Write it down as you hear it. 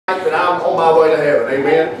that I'm on my way to heaven.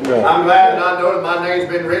 Amen. Yeah. I'm glad that I know that my name's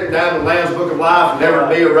been written down in the Lamb's Book of Life, and never to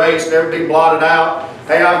be erased, never to be blotted out.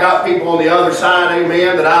 Hey, I've got people on the other side,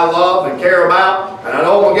 amen, that I love and care about, and I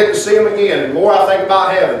know I'm going to get to see them again. And the more I think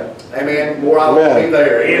about heaven, amen, the more I want to be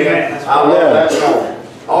there. Amen. I love that song.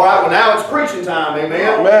 All right, well, now it's preaching time.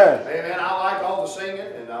 Amen. Amen. Amen. I like all the singing,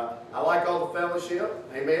 and I like all the fellowship.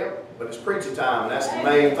 Amen. But it's preaching time, and that's the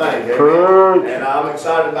main thing. Amen. And I'm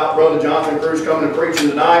excited about Brother Jonathan Cruz coming and preaching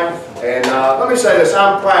tonight. And let me say this,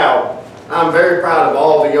 I'm proud. I'm very proud of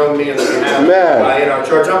all the young men that we have in our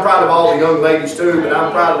church. I'm proud of all the young ladies too, but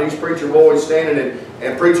I'm proud of these preacher boys standing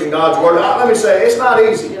and preaching God's Word. Let me say, it's not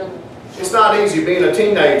easy. It's not easy being a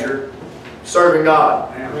teenager serving God.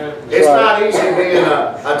 It's not easy being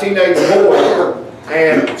a teenage boy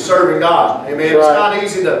and serving God. Amen. It's not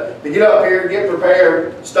easy to get up here, get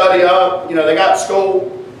prepared, study up. You know, they got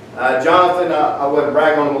school. Jonathan, I wouldn't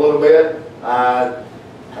brag on him a little bit. I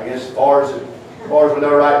guess as far as we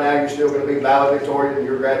know right now, you're still going to be valedictorian in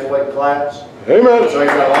your graduating class. Amen. So he's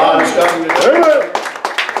got a lot of studying to do. Amen.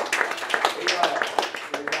 He's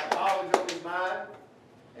got college on his mind.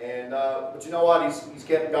 And, but you know what? He's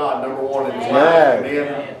kept God number one in his life.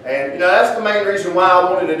 Amen. And, you know, that's the main reason why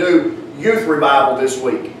I wanted to do youth revival this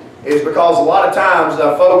week. Is because a lot of times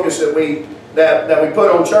the focus that we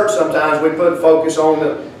put on church sometimes, we put focus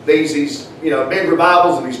on these you know, big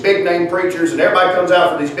revivals and these big name preachers, and everybody comes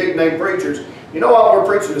out for these big name preachers. You know what? We're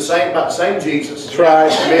preaching about the same Jesus. That's right.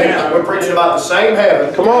 Amen. We're preaching about the same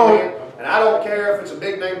heaven. Come on. Amen. And I don't care if it's a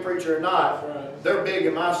big name preacher or not. They're big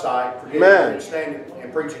in my sight for getting Amen. and standing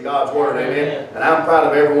and preaching God's Word. Amen. And I'm proud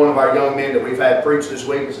of every one of our young men that we've had preach this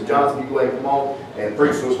week. So Jonathan, you go ahead and come on and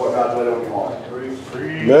preach to us what God's laid on your heart.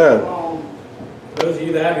 Amen. For those of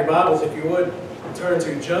you that have your Bibles, if you would, turn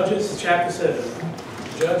to Judges chapter 7.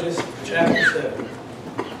 Judges chapter 7.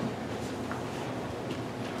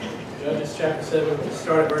 Judges chapter 7, we'll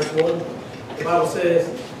start at verse 1. The Bible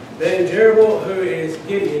says, Then Jeroboam, who is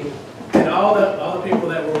Gideon, and all the people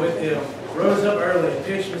that were with him, rose up early and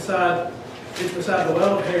pitched beside the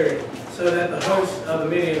well of Harod, so that the host of the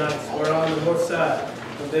Midianites were on the north side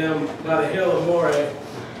of them by the hill of Moreh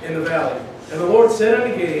in the valley. And the Lord said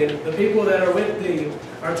unto Gideon, The people that are with thee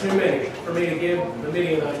are too many for me to give the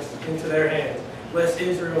Midianites into their hands, lest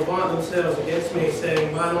Israel vaunt themselves against me,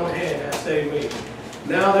 saying, Mine own hand hath saved me.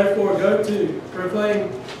 Now therefore go to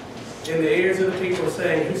proclaim in the ears of the people,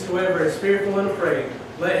 saying, Whosoever is fearful and afraid,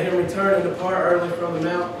 let him return and depart early from the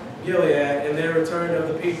Mount Gilead. And there returned of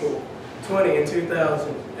the people 20 and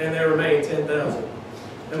 2,000, and there remained 10,000.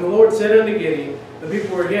 And the Lord said unto Gideon, The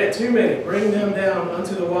people are yet too many. Bring them down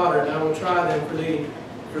unto the water, and I will try them for thee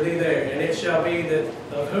there. And it shall be that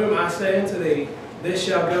of whom I say unto thee, This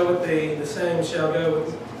shall go with thee, the same shall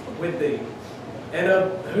go with thee. And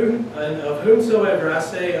of whomsoever I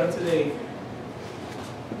say unto thee,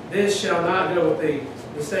 This shall not go with thee,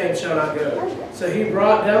 the same shall not go. So he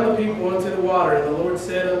brought down the people unto the water, and the Lord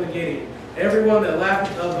said unto Gideon, Every one that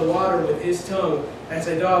lappeth of the water with his tongue, as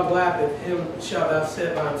a dog lappeth, him shalt thou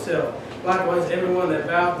set by himself. Likewise every one that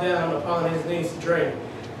bowed down upon his knees to drink.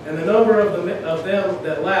 And the number of them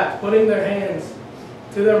that lapped, putting their hands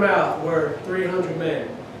to their mouth, were 300 men.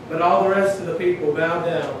 But all the rest of the people bowed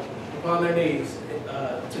down upon their knees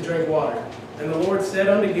to drink water. And the Lord said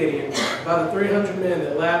unto Gideon, By the 300 men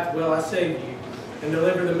that lapped will I save you, and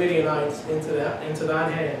deliver the Midianites into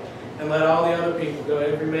thine hand, and let all the other people go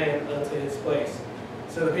every man unto his place.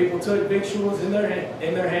 So the people took victuals in their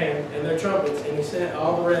hand and their trumpets, and he sent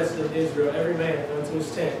all the rest of Israel every man unto his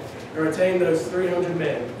tent, and retained those 300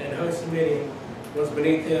 men, and host of Midian was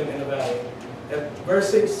beneath him in the valley. At verse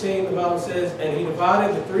 16, the Bible says, And he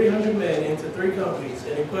divided the 300 men into 3 companies,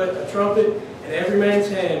 and he put a trumpet in every man's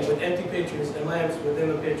hand with empty pitchers and lamps within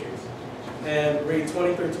the pitchers. And read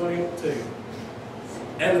 20 through 22.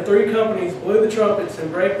 And the 3 companies blew the trumpets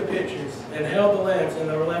and brake the pitchers, and held the lamps in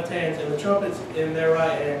their left hands, and the trumpets in their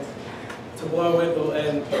right hands to blow withal.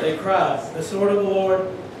 And they cried, The sword of the Lord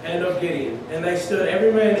and of Gideon. And they stood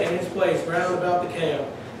every man in his place round about the camp,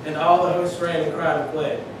 and all the hosts ran and cried and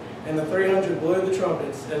fled. And the 300 blew the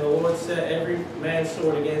trumpets, and the Lord set every man's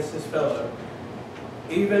sword against his fellow.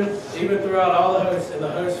 Even throughout all the hosts, and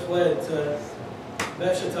the hosts fled to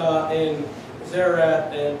Beshattah and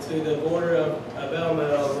Zerath, and to the border of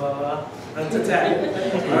Abel-Meholah, and to Tat.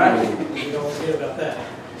 All right? We don't forget about that.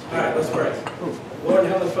 All right, let's pray. Lord and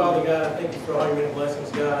Heavenly Father, God, I thank you for all your many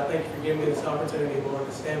blessings, God. I thank you for giving me this opportunity, Lord,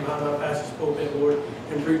 to stand behind my pastor's pulpit, Lord,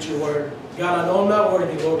 and preach your word. God, I know I'm not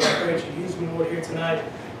worthy, Lord, but I pray that you use me, Lord, here tonight.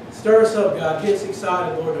 Stir us up, God. Get us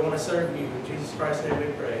excited, Lord, to want to serve you. In Jesus Christ's name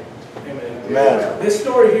we pray. Amen. Amen. This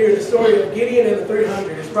story here, the story of Gideon and the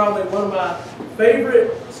 300, is probably one of my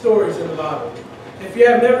favorite stories in the Bible. If you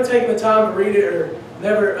have never taken the time to read it or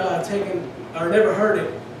never never heard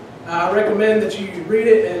it, I recommend that you read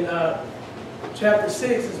it. And chapter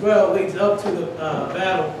 6 as well leads up to the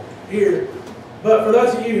battle here. But for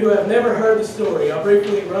those of you who have never heard the story, I'll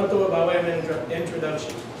briefly run through it by way of an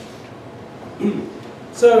introduction.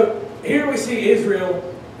 So here we see Israel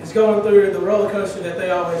is going through the roller coaster that they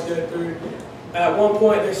always go through. At one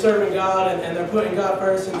point they're serving God and they're putting God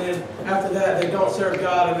first, and then after that they don't serve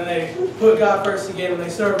God, and then they put God first again and they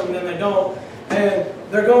serve Him, and then they don't. And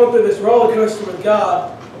they're going through this roller coaster with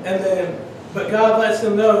God, but God lets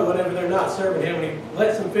them know whenever they're not serving Him, and He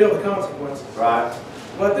lets them feel the consequences. Right.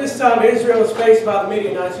 But this time Israel is faced by the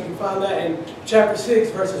Midianites. You can find that in chapter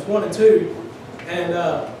 6, verses 1 and 2.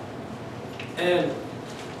 And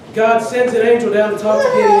God sends an angel down to talk to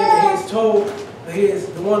Gideon, and He is told that he is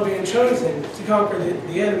the one being chosen to conquer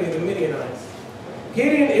the enemy, the Midianites.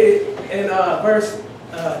 Gideon, in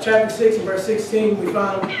chapter 6 and verse 16, we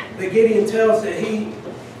find that Gideon tells that he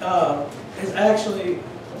is actually,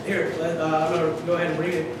 here, I'm going to go ahead and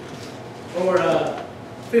read it, or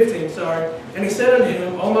 15, sorry. And he said unto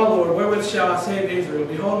him, O my Lord, wherewith shall I save Israel?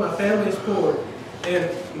 Behold, my family is poor in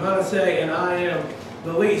Manasseh, and I am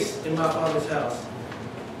the least in my father's house.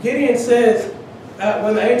 Gideon says,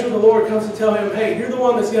 when the angel of the Lord comes to tell him, hey, you're the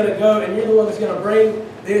one that's going to go, and you're the one that's going to bring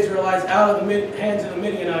the Israelites out of the hands of the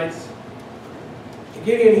Midianites.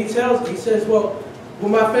 Gideon, he says, well,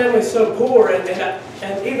 my family's so poor,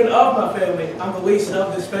 and even of my family, I'm the least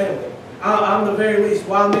of this family. I'm the very least.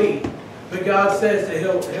 Why me? But God says that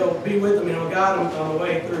He'll be with them and He'll guide them on the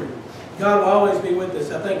way through. God will always be with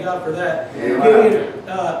us. I thank God for that. Gideon,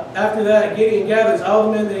 after that, Gideon gathers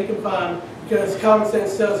all the men that he can find, because common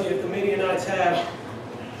sense tells you if the Midianites have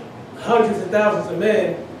hundreds of thousands of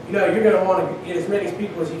men, you're going to want to get as many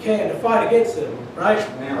people as you can to fight against them, right?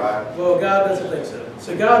 Right. Well, God doesn't think so.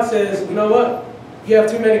 So God says, you know what? You have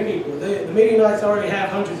too many people. The Midianites already have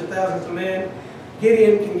hundreds of thousands of men.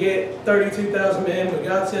 Gideon can get 32,000 men, but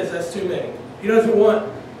God says that's too many. He doesn't want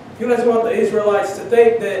the Israelites to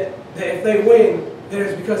think that if they win, that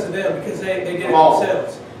it's because of them, because they did it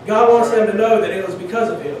themselves. God wants them to know that it was because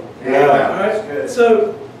of Him. Yeah. All right?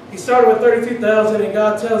 So he started with 32,000, and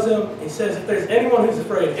God tells him, He says, if there's anyone who's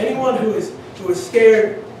afraid, anyone who is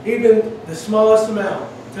scared, even the smallest amount,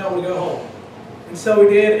 tell him to go home. And so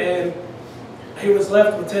he did, and he was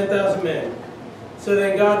left with 10,000 men. So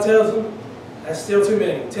then God tells him, that's still too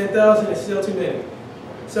many. 10,000 is still too many.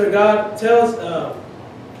 So God tells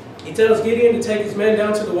Gideon to take his men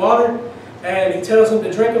down to the water, and He tells them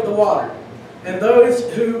to drink of the water. And those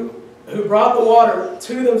who brought the water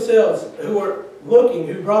to themselves, who were looking,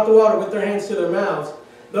 who brought the water with their hands to their mouths,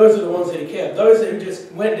 those are the ones that He kept. Those who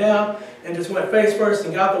just went down and just went face first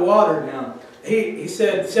and got the water, He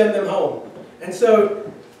said, send them home. And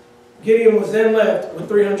so Gideon was then left with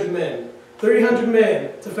 300 men. 300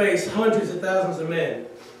 men to face hundreds of thousands of men.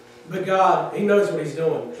 But God, He knows what He's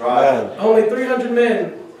doing. Right. Only 300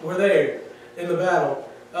 men were there in the battle.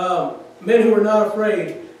 Men who were not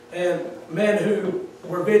afraid, and men who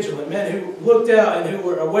were vigilant, men who looked out and who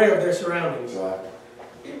were aware of their surroundings. Right.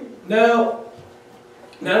 Now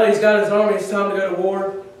that he's got his army, it's time to go to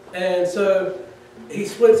war. And so he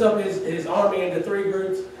splits up his army into 3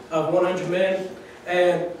 groups of 100 men.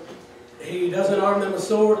 And he doesn't arm them with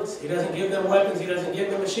swords. He doesn't give them weapons. He doesn't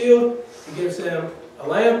give them a shield. He gives them a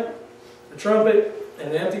lamp, a trumpet,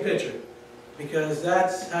 and an empty pitcher. Because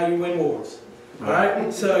that's how you win wars. All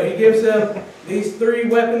right? So He gives them these 3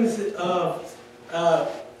 weapons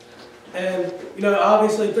and,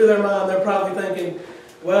 obviously through their mind, they're probably thinking,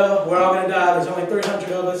 well, we're all going to die. There's only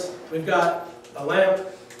 300 of us. We've got a lamp,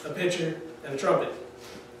 a pitcher, and a trumpet.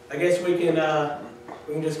 I guess we can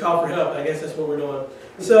just call for help. I guess that's what we're doing.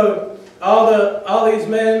 So all these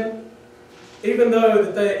men, even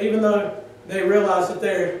though they realize that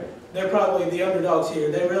they're probably the underdogs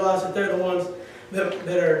here, they realize that they're the ones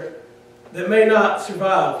that may not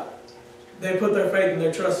survive. They put their faith and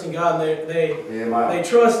their trust in God, and they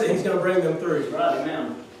trust that He's going to bring them through. Right,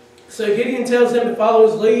 amen. So Gideon tells them to follow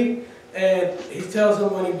his lead, and he tells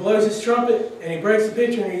them when he blows his trumpet and he breaks the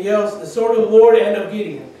pitcher and he yells, the sword of the Lord and of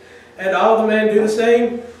Gideon. And all the men do the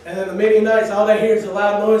same, and then the Midianites, all they hear is a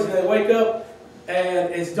loud noise, and they wake up, and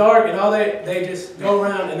it's dark, and all they just go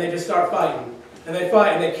around and they just start fighting. And they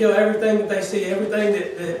fight, and they kill everything that they see, everything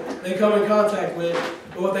that they come in contact with.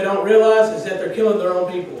 But what they don't realize is that they're killing their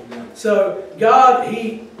own people. So God,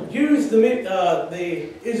 He used the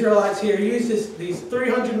Israelites here. He used these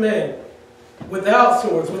 300 men without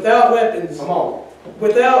swords, without weapons,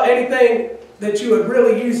 without anything that you would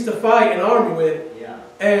really use to fight an army with.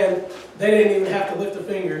 And they didn't even have to lift a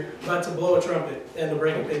finger but to blow a trumpet. and to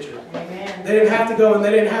bring a pitcher. Amen. They didn't have to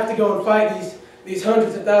go and fight these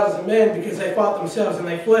hundreds of thousands of men because they fought themselves and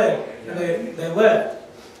they fled and they left.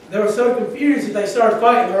 They were so confused that they started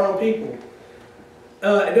fighting their own people.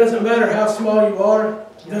 It doesn't matter how small you are.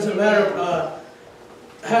 It doesn't matter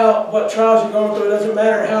what trials you're going through. It doesn't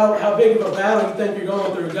matter how big of a battle you think you're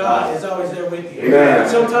going through. God is always there with you. Amen.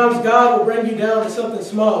 Sometimes God will bring you down to something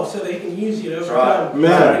small so that He can use you to overcome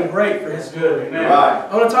something great for His good. Amen. Right.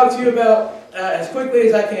 I want to talk to you about, as quickly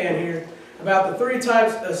as I can here, about the 3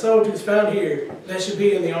 types of soldiers found here that should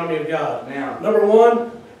be in the army of God. Number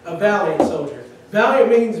 1, a valiant soldier. Valiant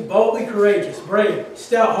means boldly courageous, brave,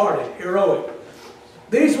 stout-hearted, heroic.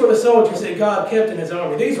 These were the soldiers that God kept in His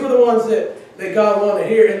army. These were the ones that God wanted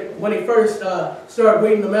here. And when He first started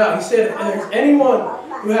weeding them out, He said, if there's anyone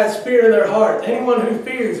who has fear in their heart, anyone who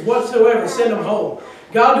fears whatsoever, send them home.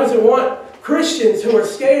 God doesn't want Christians who are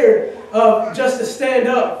scared of just to stand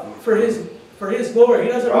up for His glory. He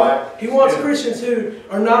doesn't want, He wants Christians who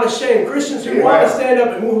are not ashamed. Christians who want to stand up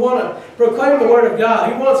and who want to proclaim the Word of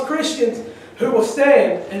God. He wants Christians who will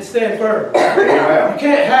stand and stand firm. You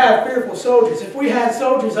can't have fearful soldiers. If we had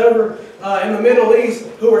soldiers over in the Middle East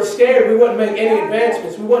who were scared, we wouldn't make any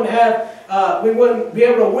advancements. We wouldn't be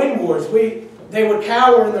able to win wars. They would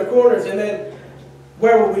cower in their corners, and then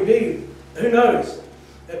where would we be? Who knows?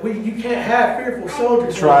 You can't have fearful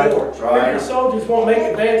soldiers in war. Fearful soldiers won't make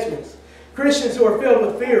advancements. Christians who are filled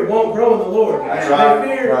with fear won't grow in the Lord. They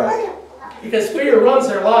fear because fear runs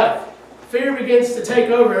their life. Fear begins to take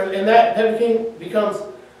over, and that becomes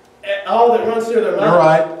all that runs through their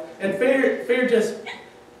mind. And fear just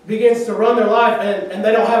begins to run their life, and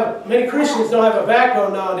they don't have, many Christians don't have a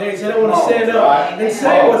backbone nowadays. They don't want to stand up and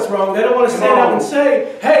say what's wrong. They don't want to stand up and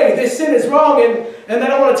say, hey, this sin is wrong, and they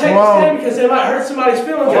don't want to take a stand because they might hurt somebody's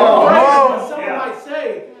feelings. They're afraid of what someone might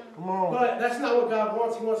say. But that's not what God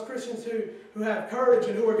wants. He wants Christians who have courage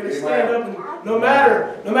and who are going to stand up, and no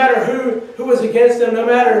matter who is against them, no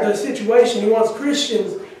matter the situation, He wants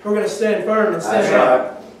Christians who are going to stand firm and stand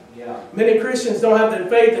up. Many Christians don't have the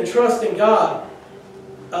faith and trust in God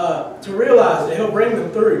to realize that He'll bring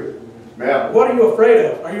them through. What are you afraid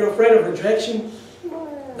of? Are you afraid of rejection?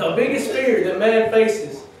 The biggest fear that man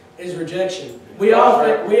faces is rejection. We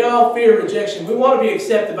all fear rejection. We want to be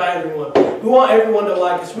accepted by everyone. We want everyone to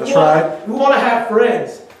like us. We want to have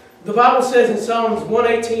friends. The Bible says in Psalms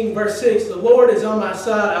 118, verse 6, the Lord is on my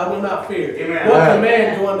side, I will not fear. What can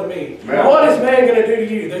man do unto me? What is man going to do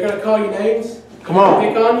to you? They're going to call you names? Pick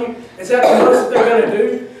on you? Is that the most that they're going to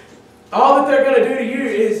do? All that they're going to do to you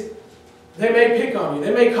is they may pick on you.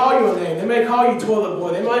 They may call you a name. They may call you toilet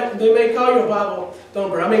boy. They may call you a Bible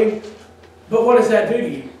thumper. But what does that do to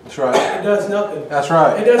you? That's right. It does nothing. That's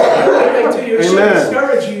right. It doesn't do anything to you. It shouldn't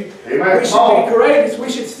discourage you. We should be courageous. We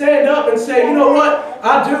should stand up and say, you know what?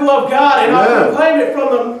 I do love God, and I'll proclaim it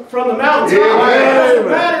from the mountaintop. It doesn't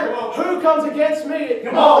matter who comes against me.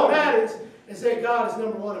 All that matters is that God is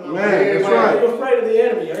number 1 in my life. Are you afraid of the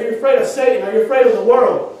enemy? Are you afraid of Satan? Are you afraid of the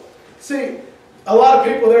world? See, a lot of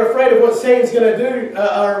people, they're afraid of what Satan's going to do,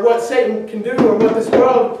 or what Satan can do, or what this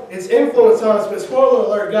world is influence on us. But spoiler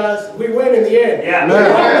alert, guys, we win in the end. We win in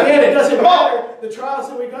the end. It doesn't matter the trials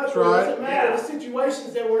that we go through. It doesn't matter the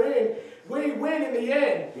situations that we're in. We win in the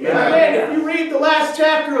end. In the end, if you read the last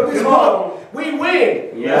chapter of this book, we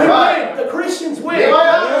win. We win. The Christians win. So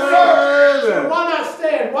why not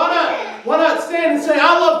stand? Why not stand and say,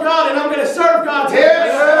 I love God and I'm going to serve God today?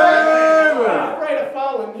 I'm afraid of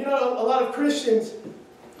falling. You know, a lot of Christians,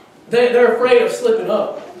 they're afraid of slipping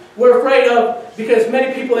up. We're afraid of, because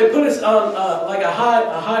many people, they put us on like a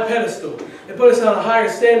high pedestal. They put us on a higher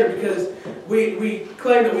standard because we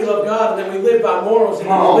claim that we love God, and then we live by morals, and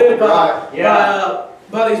we live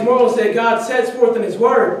by these morals that God sets forth in His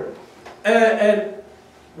Word. And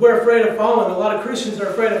we're afraid of falling. A lot of Christians are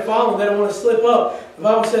afraid of falling. They don't want to slip up. The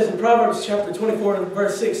Bible says in Proverbs chapter 24 and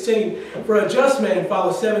verse 16, for a just man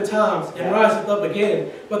falleth 7 times and riseth up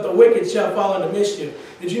again, but the wicked shall fall into mischief.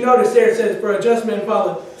 Did you notice there it says, for a just man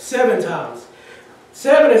falleth 7 times?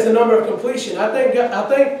 7 is the number of completion. I think that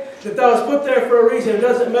was put there for a reason. It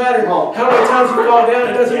doesn't matter how many times you fall down.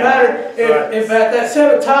 It doesn't matter if at that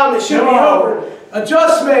 7th time it should be over. A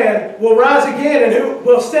just man will rise again, and who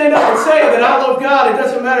will stand up and say that I love God. It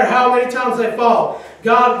doesn't matter how many times they fall.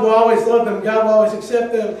 God will always love them. God will always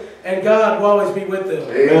accept them. And God will always be with them.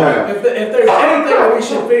 If there's anything that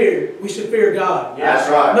we should fear God. That's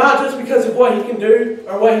right. Not just because of what He can do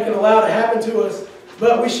or what He can allow to happen to us,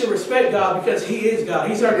 but we should respect God because He is God.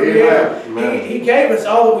 He's our Creator. He gave us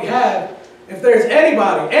all that we have. If there's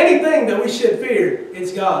anything that we should fear,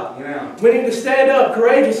 it's God. We need to stand up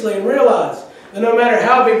courageously and realize that no matter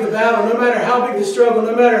how big the battle, no matter how big the struggle,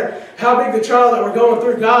 no matter how big the trial that we're going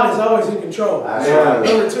through, God is always in control.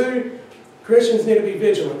 Number two, Christians need to be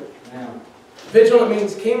vigilant. Vigilant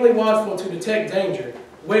means keenly watchful to detect danger,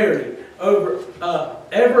 wary,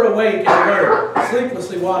 ever awake and alert,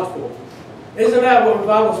 sleeplessly watchful. Isn't that what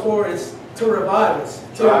revival's for? It's to revive us,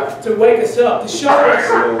 to wake us up, to show us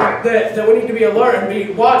that we need to be alert and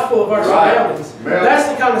be watchful of our surroundings. That's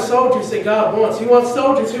the kind of soldiers that God wants. He wants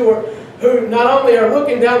soldiers who not only are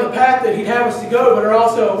looking down the path that He'd have us to go, but are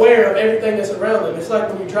also aware of everything that's around them. It's like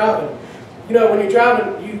when you're driving. You know, when you're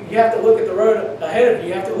driving, you have to look at the road ahead of you.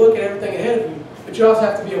 You have to look at everything ahead of you. But you also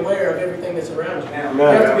have to be aware of everything that's around you. You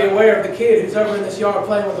have to be aware of the kid who's over in this yard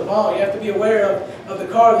playing with the ball. You have to be aware of the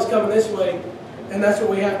car that's coming this way. And that's what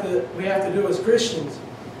we have to do as Christians.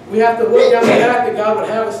 We have to look down the path that God would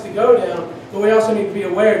have us to go down, but we also need to be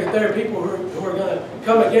aware that there are people who are going to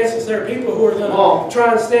come against us. There are people who are going to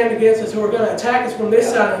try and stand against us, who are going to attack us from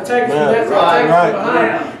this side and attack us from that side, attack us from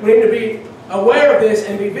behind. We need to be aware of this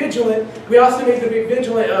and be vigilant. We also need to be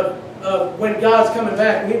vigilant of when God's coming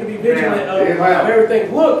back. We need to be vigilant of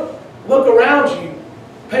everything. Look around you.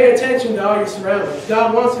 Pay attention to all your surroundings.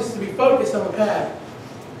 God wants us to be focused on the path,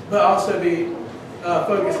 but also be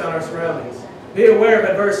focused on our surroundings. Be aware of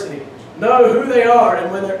adversity. Know who they are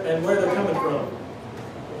and where they're coming from.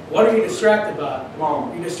 What are you distracted by?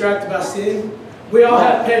 Are you distracted by sin? We all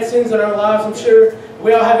have pet sins in our lives, I'm sure.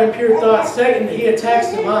 We all have impure thoughts. Satan, he attacks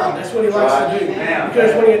the mind. That's what he likes to do.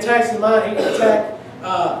 Because when he attacks the mind, he can attack,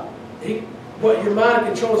 your mind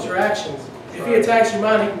controls your actions. If he attacks your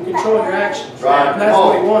mind, he can control your actions. And that's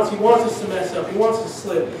what he wants. He wants us to mess up. He wants us to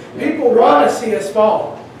slip. People want to see us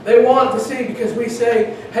fall. They want to see, because we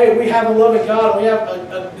say, hey, we have a loving God, and we have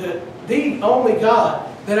the only God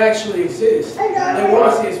that actually exists. They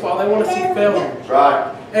want to see us fall. They want to see failure.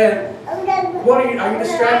 And are you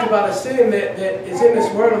distracted by the sin that is in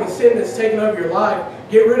this world and the sin that's taken over your life?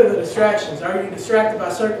 Get rid of the distractions. Are you distracted by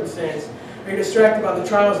circumstance? Are you distracted by the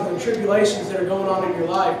trials and the tribulations that are going on in your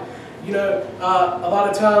life? You know, a lot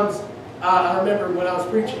of times, I remember when I was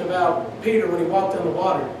preaching about Peter when he walked on the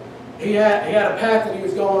water. He had a path that he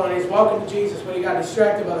was going on. He was walking to Jesus, but he got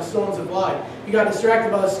distracted by the storms of life. He got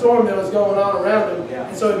distracted by the storm that was going on around him,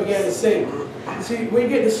 and so he began to sink. See, we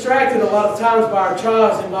get distracted a lot of times by our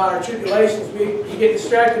trials and by our tribulations. We get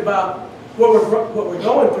distracted by what we're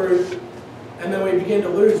going through, and then we begin to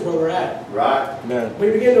lose where we're at. We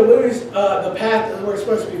begin to lose the path that we're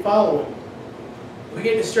supposed to be following. We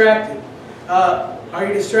get distracted. Are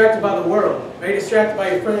you distracted by the world? Are you distracted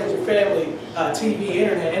by your friends, your family, TV,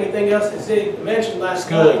 internet, anything else that Zig mentioned last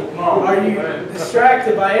night? Are you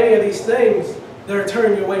distracted by any of these things that are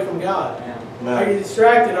turning you away from God? Are you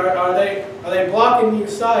distracted? Are they blocking your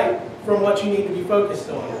sight from what you need to be focused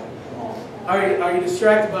on? Are you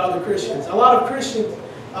distracted by other Christians? A lot of Christians,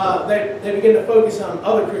 they begin to focus on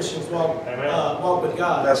other Christians walk with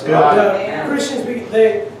God. That's good. Christians,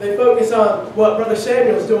 they focus on what Brother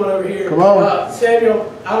Samuel's doing over here. Come on.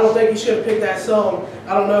 Samuel, I don't think you should have picked that song.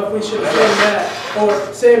 I don't know if we should have sang that.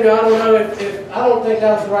 Or Samuel, I don't know if I don't think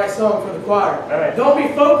that was the right song for the choir. Don't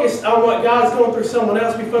be focused on what God's doing through someone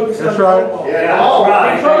else. Be focused on your own walk.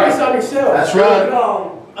 Be focused on yourself. That's right.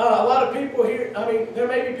 A lot of people here, I mean, there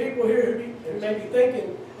may be people here who may be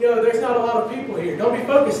thinking, you know, there's not a lot of people here. Don't be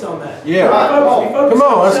focused on that. Yeah. Be focused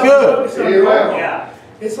Come on, on that's yourself. good. Be focused on your own walk.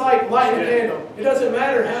 It's like lighting a candle. It doesn't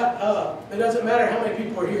matter how many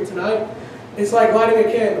people are here tonight. It's like lighting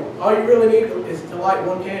a candle. All you really need is to light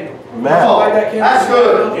one candle. Light that candle. That's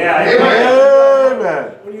good.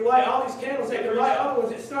 Amen. When you light all these candles, they can light other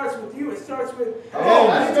ones. It starts with you. It starts with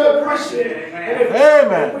that's good. Christian.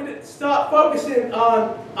 If we stop focusing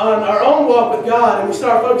on our own walk with God, and we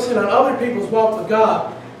start focusing on other people's walk with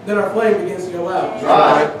God, then our flame begins to go out.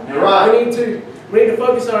 You're right. We need to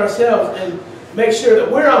focus on ourselves and make sure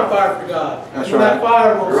that we're on fire for God. That's and that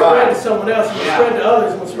fire will spread to someone else, and will spread to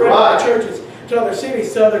others, and will spread to our churches, to other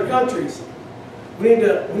cities, to other countries. We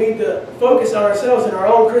need to focus on ourselves in our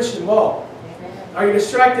own Christian walk. Are you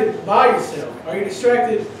distracted by yourself? Are you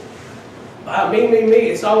distracted by me?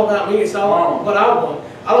 It's all about me. It's all what I want.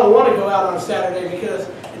 I don't want to go out on a Saturday because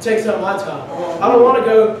it takes up my time. I don't want to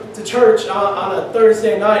go to church on a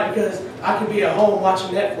Thursday night because I could be at home watching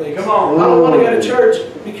Netflix. I don't want to go to church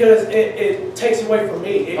because it takes away from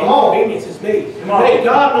me. It inconveniences me. Make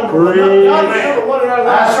God number one. God is number one in our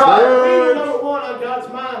lives. We were number one on God's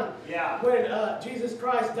mind when Jesus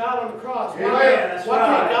Christ died on the cross. Why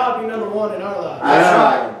can't God be number one in our lives?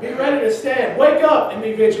 That's right. Be ready to stand. Wake up and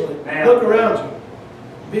be vigilant. Look around you.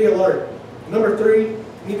 Be alert. Number 3, you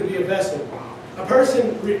need to be a vessel.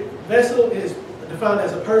 Vessel is defined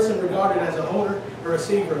as a person regarded as a holder or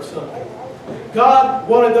receiver of something. God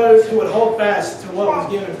wanted those who would hold fast to what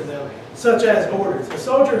was given to them, such as orders. A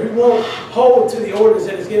soldier who won't hold to the orders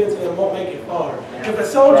that is given to them won't make it far. If a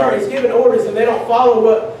soldier is given orders and they don't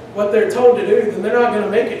follow what they're told to do, then they're not going to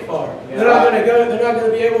make it far. They're not going to go. They're not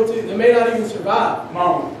going to be able to. They may not even survive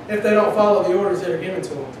if they don't follow the orders that are given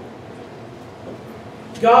to them.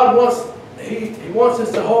 God wants. He wants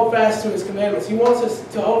us to hold fast to His commandments. He wants us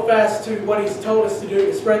to hold fast to what He's told us to do,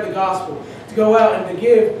 to spread the gospel, to go out and to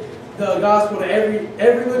give the gospel to every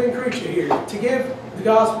living creature here, to give the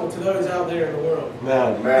gospel to those out there in the world.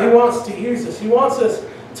 Amen. He wants to use us. He wants us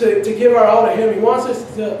to give our all to Him. He wants us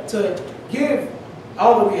to give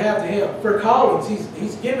all that we have to Him. For callings,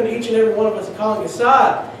 He's given each and every one of us a calling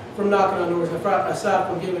aside from knocking on doors, aside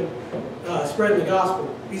from spreading the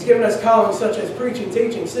gospel. He's given us callings such as preaching,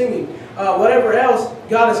 teaching, singing, whatever else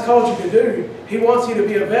God has called you to do. He wants you to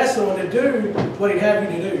be a vessel and to do what He'd have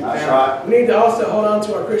you to do. That's right. We need to also hold on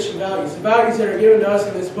to our Christian values, the values that are given to us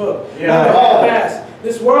in this book. Yeah.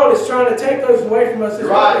 This world is trying to take those away from us. This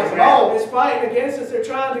Right. world is fighting against us. They're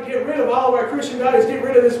trying to get rid of all of our Christian values, get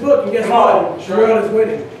rid of this book, and guess what? The world is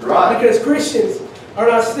winning. Right. Because Christians are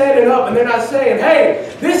not standing up and they're not saying, hey,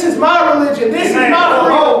 this is my religion, this is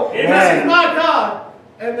my freedom, this is my God.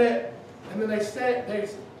 And then they stand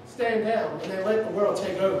down and they let the world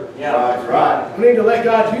take over. Right, right. We need to let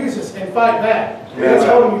God use us and fight back. Yeah. What's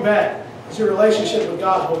holding you back? It's your relationship with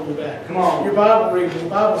God holding you back. Come on. Your Bible reading, your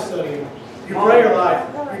Bible studying, your prayer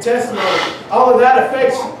life, your testimony. All of that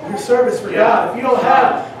affects your service for God. If you don't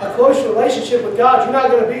have a close relationship with God, you're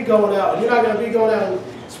not going to be going out. And you're not going to be going out and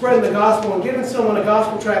spreading the gospel and giving someone a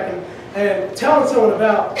gospel tract and telling someone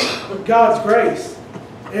about God's grace.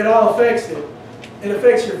 It all affects it. It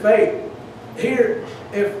affects your faith. Here,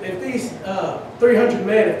 if these 300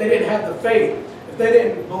 men, if they didn't have the faith, if they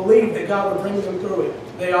didn't believe that God would bring them through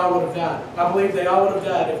it, they all would have died. I believe they all would have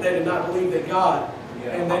died if they did not believe that God,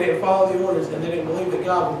 and they didn't follow the orders, and they didn't believe that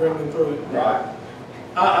God would bring them through it. Right.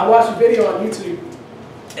 I watched a video on YouTube,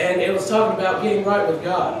 and it was talking about getting right with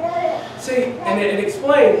God. See, and it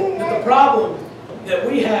explained that the problem that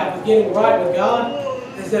we have with getting right with God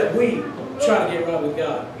is that we try to get right with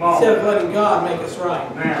God instead of letting God make us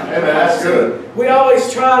right. Amen. That's good. We always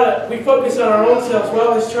we focus on our own selves. We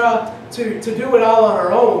always try to do it all on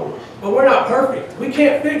our own, but we're not perfect. We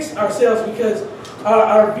can't fix ourselves because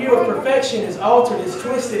our view of perfection is altered, it's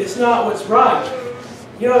twisted, it's not what's right.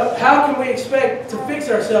 You know, how can we expect to fix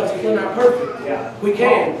ourselves if we're not perfect? We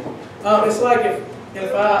can. It's like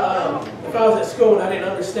if I was at school and I didn't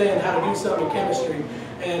understand how to do something in chemistry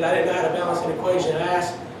and I didn't know how to balance an equation, I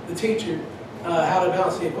asked the teacher how to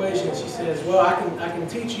balance the equation, and she says, well, I can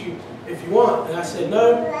teach you if you want. And I said,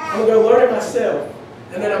 no, I'm going to go learn it myself,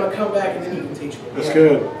 and then I'm going to come back and then you can teach me. That's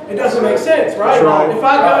good. It doesn't make sense, right? That's right. If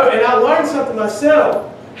I go and I learn something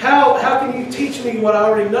myself, how can you teach me what I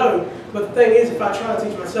already know? But the thing is, if I try to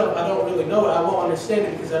teach myself, I don't really know it. I won't understand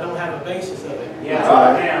it because I don't have a basis of it.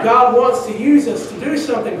 Right. God wants to use us to do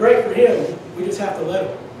something great for Him. We just have to let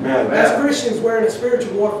Him. Amen. As Christians, we're in a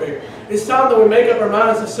spiritual warfare. It's time that we make up our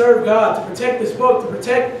minds to serve God, to protect this book, to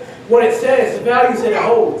protect what it says, the values that it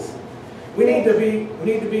holds. We need to be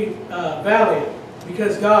valiant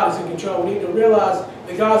because God is in control. We need to realize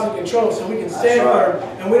that God's in control so we can stand firm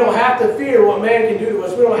and we don't have to fear what man can do to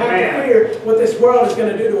us. We don't have to fear what this world is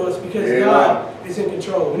going to do to us because God is in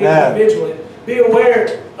control. We need to be vigilant. Be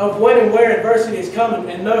aware of when and where adversity is coming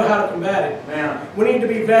and know how to combat it. We need to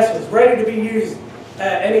be vessels, ready to be used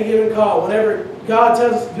at any given call. Whenever God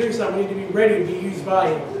tells us to do something, we need to be ready to be used by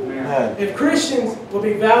Him. If Christians will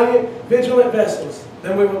be valiant, vigilant vessels,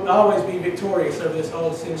 then we will always be victorious over this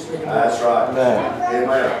whole sin-stricken world. That's right. Amen.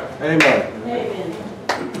 Amen. Amen. Amen.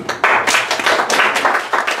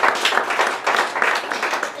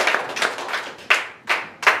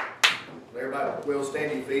 Everybody will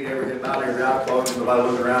stand to your feet, every head bowed, every eye closed. Nobody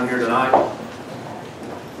looking around here tonight.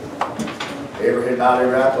 Every head bowed,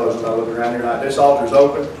 every eye closed. Nobody looking around here tonight. This altar's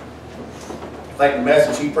open. I think the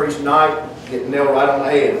message he preached tonight hit the nail right on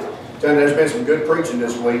the head. I'm telling you, there's been some good preaching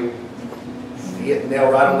this week. He hit the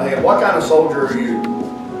nail right on the head. What kind of soldier are you?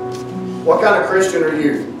 What kind of Christian are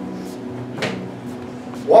you?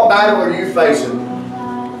 What battle are you facing?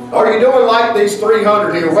 Are you doing like these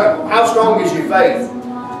 300 here? How strong is your faith?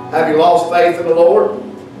 Have you lost faith in the Lord?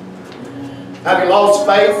 Have you lost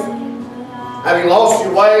faith? Have you lost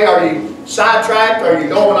your way? Are you sidetracked? Are you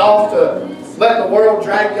going off to let the world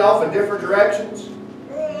drag you off in different directions?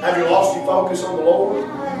 Have you lost your focus on the Lord?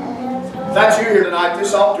 If that's you here tonight,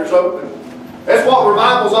 this altar's open. That's what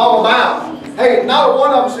revival's all about. Hey, not a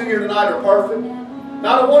one of us in here tonight are perfect.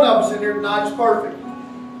 Not a one of us in here tonight is perfect.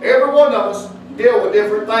 Every one of us deal with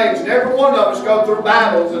different things. And every one of us go through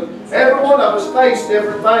battles. And every one of us face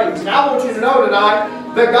different things. And I want you to know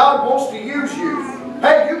tonight that God wants to use you.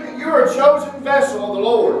 Hey, you're a chosen vessel of the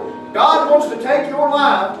Lord. God wants to take your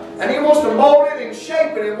life and He wants to mold it and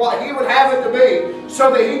shape it in what He would have it to be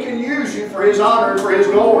so that He can use you for His honor and for His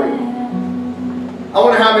glory. I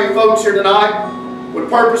wonder how many folks here tonight with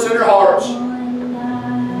purpose in their hearts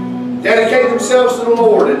dedicate themselves to the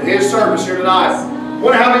Lord in His service here tonight. I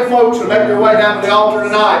wonder how many folks would make their way down to the altar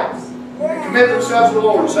tonight and commit themselves to the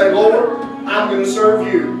Lord and say, Lord, I'm going to serve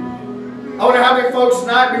you. I wonder how many folks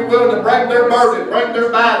tonight be willing to bring their burden, bring their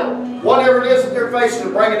battle, whatever it is that they're facing,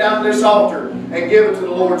 and bring it down to this altar and give it to the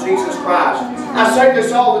Lord Jesus Christ. I say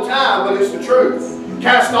this all the time, but it's the truth.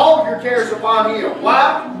 Cast all of your cares upon Him.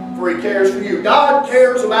 Why? For He cares for you. God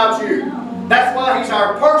cares about you. That's why He's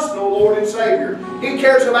our personal Lord and Savior. He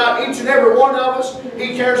cares about each and every one of us.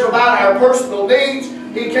 He cares about our personal needs.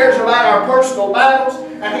 He cares about our personal battles.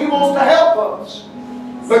 And He wants to help us.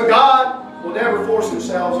 But God will never force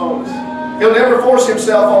Himself on us. He'll never force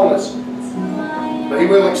Himself on us. But He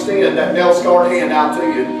will extend that nail-scarred hand out to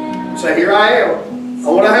you and say, here I am. I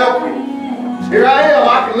want to help you. Here I am.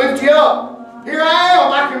 I can lift you up. Here I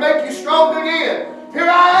am. I can make you strong again. Here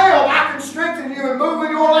I am. I can strengthen you and move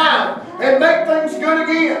in your life and make things good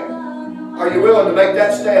again. Are you willing to make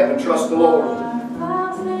that step and trust the Lord?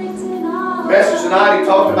 The message tonight, he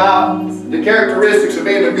talked about the characteristics of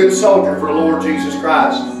being a good soldier for the Lord Jesus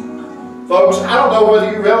Christ. Folks, I don't know whether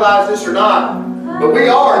you realize this or not, but we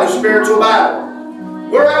are in a spiritual battle.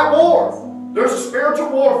 We're at war. There's a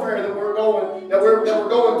spiritual warfare that we're going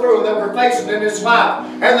through and that we're facing in this life.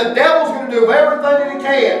 And the devil's going to do everything that he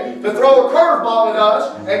can to throw a curveball at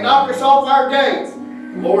us and knock us off our game.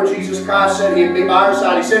 Lord Jesus Christ said He'd be by our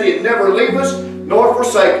side. He said He'd never leave us nor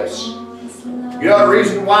forsake us. You know the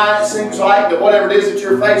reason why it seems like that whatever it is that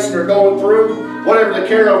you're facing or going through, whatever the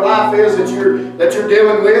care of life is that you're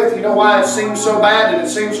dealing with, you know why it seems so bad and it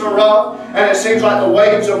seems so rough and it seems like the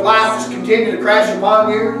waves of life just continue to crash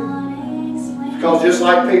upon you? Because just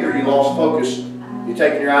like Peter, you lost focus. You're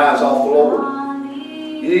taking your eyes off the Lord.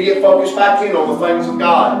 You need to get focused back in on the things of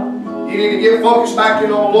God. You need to get focused back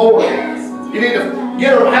in on the Lord. You need to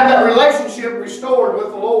have that relationship restored with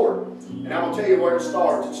the Lord. And I'm going to tell you where it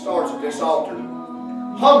starts. It starts at this altar.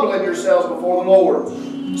 Humbling yourselves before the Lord.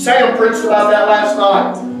 Sam preached about that last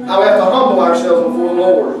night. How we have to humble ourselves before the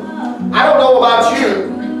Lord. I don't know about you,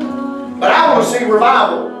 but I want to see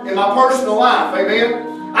revival in my personal life. Amen.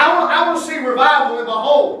 I want to see revival in the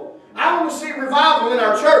home. I want to see revival in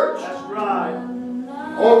our church. That's right.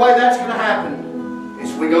 The only way that's going to happen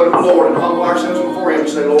is we go to the Lord and humble ourselves before Him and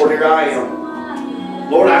say, Lord, here I am.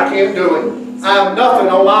 Lord, I can't do it. I'm nothing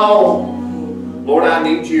on my own. Lord, I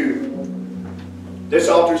need you. This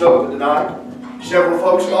altar's open tonight. Several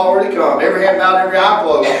folks have already come. Every head bowed, every eye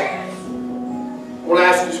closed. I want to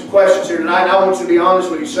ask you some questions here tonight. I want you to be honest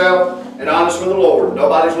with yourself and honest with the Lord.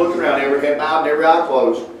 Nobody's looking around. Every head bowed and every eye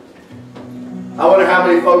closed. I wonder how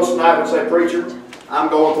many folks tonight would say, Preacher, I'm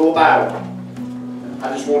going through a battle.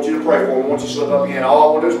 I just want you to pray for them. I want you to slip up your hand. All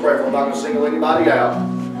I want to do is pray for them. I'm not going to single anybody out.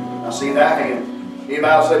 I see that hand.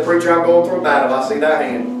 Anybody say, Preacher, I'm going through a battle. I see that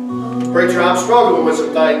hand. Preacher, I'm struggling with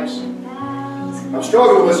some things. I'm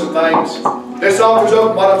struggling with some things. This altar's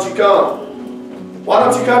open. Why don't you come? Why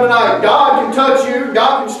don't you come tonight? God can touch you.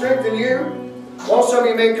 God can strengthen you. Won't some of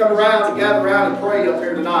you men come around and gather around and pray up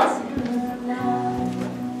here tonight?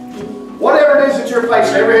 Whatever it is that you're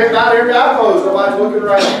facing, every head bowed, every eye closed, nobody's looking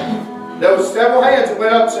around. There was several hands that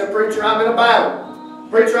went up and said, Preacher, I'm in a battle.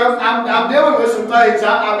 Preacher, I'm dealing with some things.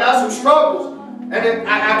 I've got some struggles. And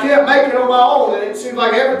I can't make it on my own. And it seems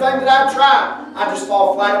like everything that I try, I just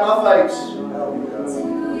fall flat on my face.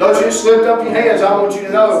 Those of you slipped up your hands, I want you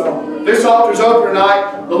to know this altar's open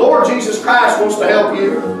tonight. The Lord Jesus Christ wants to help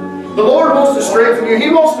you. The Lord wants to strengthen you. He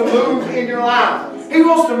wants to move in your life. He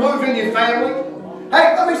wants to move in your family.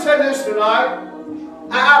 Hey, let me say this tonight.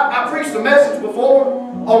 I preached a message before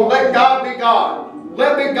on let God be God.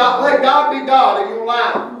 Let God be God in your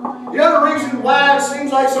life. The other reason why it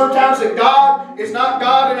seems like sometimes that God is not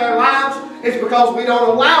God in our lives is because we don't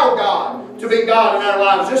allow God to be God in our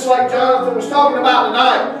lives. Just like Jonathan was talking about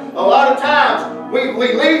tonight. A lot of times we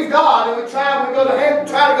leave God and we try to go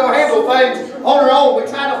handle things on our own. We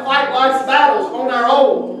try to fight life's battles on our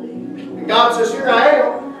own. And God says, here I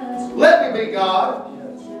am. Let me be God.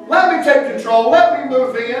 Let me take control. Let me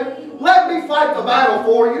move in. Let me fight the battle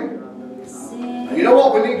for you. And you know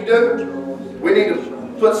what we need to do? We need to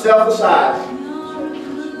put self aside.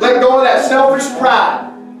 Let go of that selfish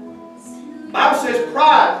pride. The Bible says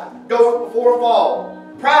pride goeth before a fall.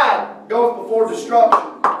 Pride goeth before destruction.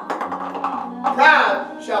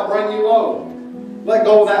 Pride shall bring you low. Let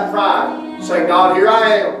go of that pride. Say, God, here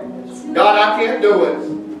I am. God, I can't do it.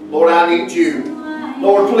 Lord, I need you.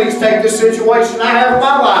 Lord, please take this situation I have in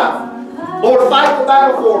my life. Lord, fight the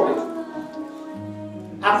battle for me.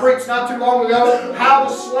 I preached not too long ago how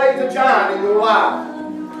to slay the giant in your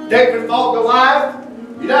life. David fought Goliath.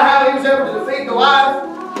 You know how he was able to defeat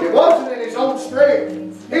Goliath? It wasn't in his own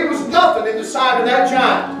strength. He was nothing in the sight of that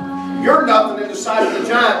giant. You're nothing in the sight of the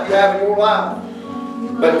giant you have in your life.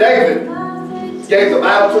 But David gave the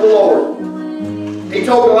battle to the Lord. He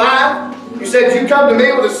told Goliath, he said, you come to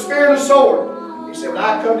me with a spear and a sword. He said, but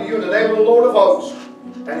I come to you in the name of the Lord of hosts.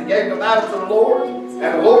 And he gave the battle to the Lord. And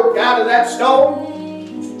the Lord guided that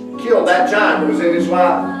stone, killed that giant that was in his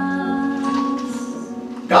life.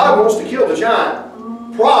 God wants to kill the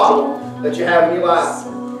giant problem that you have in your life.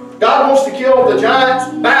 God wants to kill the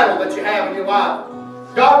giant's battle that you have in your life.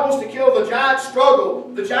 God wants to kill the giant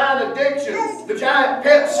struggle, the giant addiction, the giant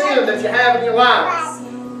pet sin that you have in your life.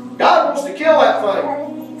 God wants to kill that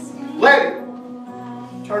thing. Let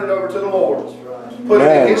Him. Turn it over to the Lord. Put it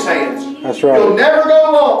in His hands. That's right. You'll never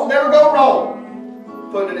go wrong, never go wrong.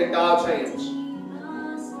 Put it in God's hands.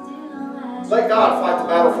 Let God fight the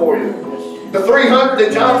battle for you. The 300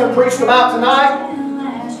 that Jonathan preached about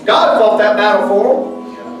tonight, God fought that battle for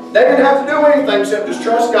them. They didn't have to do anything except just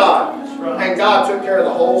trust God. And God took care of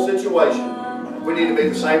the whole situation. We need to be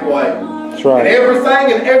the same way. That's right. In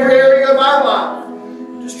everything, in every area of our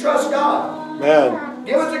life, just trust God. Man.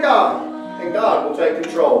 Give it to God, and God will take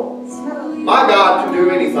control. My God can do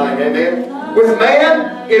anything, amen. With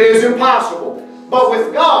man, it is impossible. But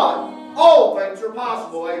with God, all things are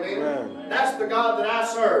possible, amen. That's the God that I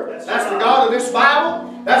serve. That's the God of this Bible.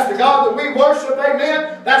 That's the God that we worship,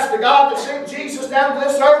 amen. That's the God that sent Jesus down to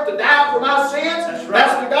this earth to die for my sins.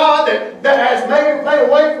 That's the God that has made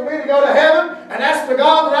a way for me to go to heaven. And that's the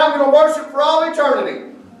God that I'm going to worship for all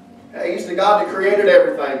eternity. He's the God that created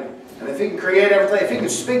everything. And if He can create everything, if He can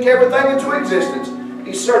speak everything into existence,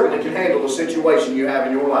 He certainly can handle the situation you have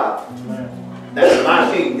in your life. That's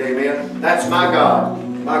my King, amen. That's my God.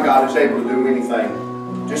 My God is able to do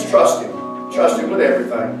anything. Just trust Him. Trust Him with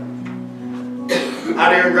everything. Our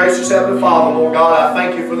dear and gracious Heavenly Father, Lord God, I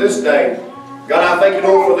thank You for this day. God, I thank You,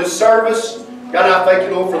 Lord, for this service. God, I thank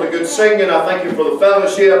You, Lord, for the good singing. I thank You for the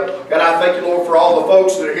fellowship. God, I thank You, Lord, for all the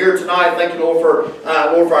folks that are here tonight. Thank You, Lord,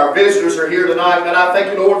 for our visitors who are here tonight. God, I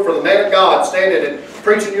thank You, Lord, for the man of God standing and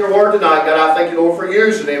preaching Your word tonight. God, I thank You, Lord, for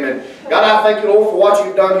using him. And God, I thank You, Lord, for what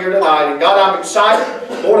You've done here tonight. And God, I'm excited,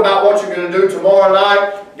 Lord, about what You're going to do tomorrow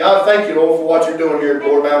night. God, I thank You, Lord, for what You're doing here at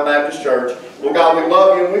Lord Mountain Baptist Church. Lord God, we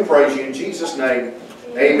love You and we praise You in Jesus' name.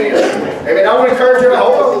 Amen. Amen. I want to encourage everybody.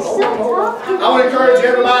 Hold on. I want to encourage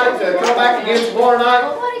everybody to come back again tomorrow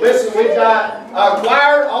night. Listen, we've got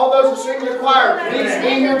choir. All those who sing in the choir, please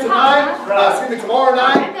be here tonight. Tomorrow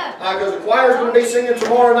night, because the choir is going to be singing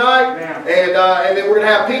tomorrow night, and then we're going to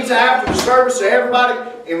have pizza after the service. So everybody,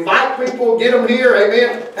 invite people, get them here.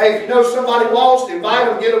 Amen. Hey, if you know somebody lost, invite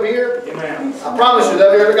them, get them here. Amen. I promise you,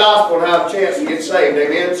 they'll hear the gospel and have a chance to get saved.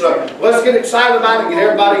 Amen. So let's get excited about it and get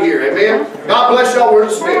everybody here. Amen. God bless y'all. We're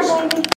dismissed.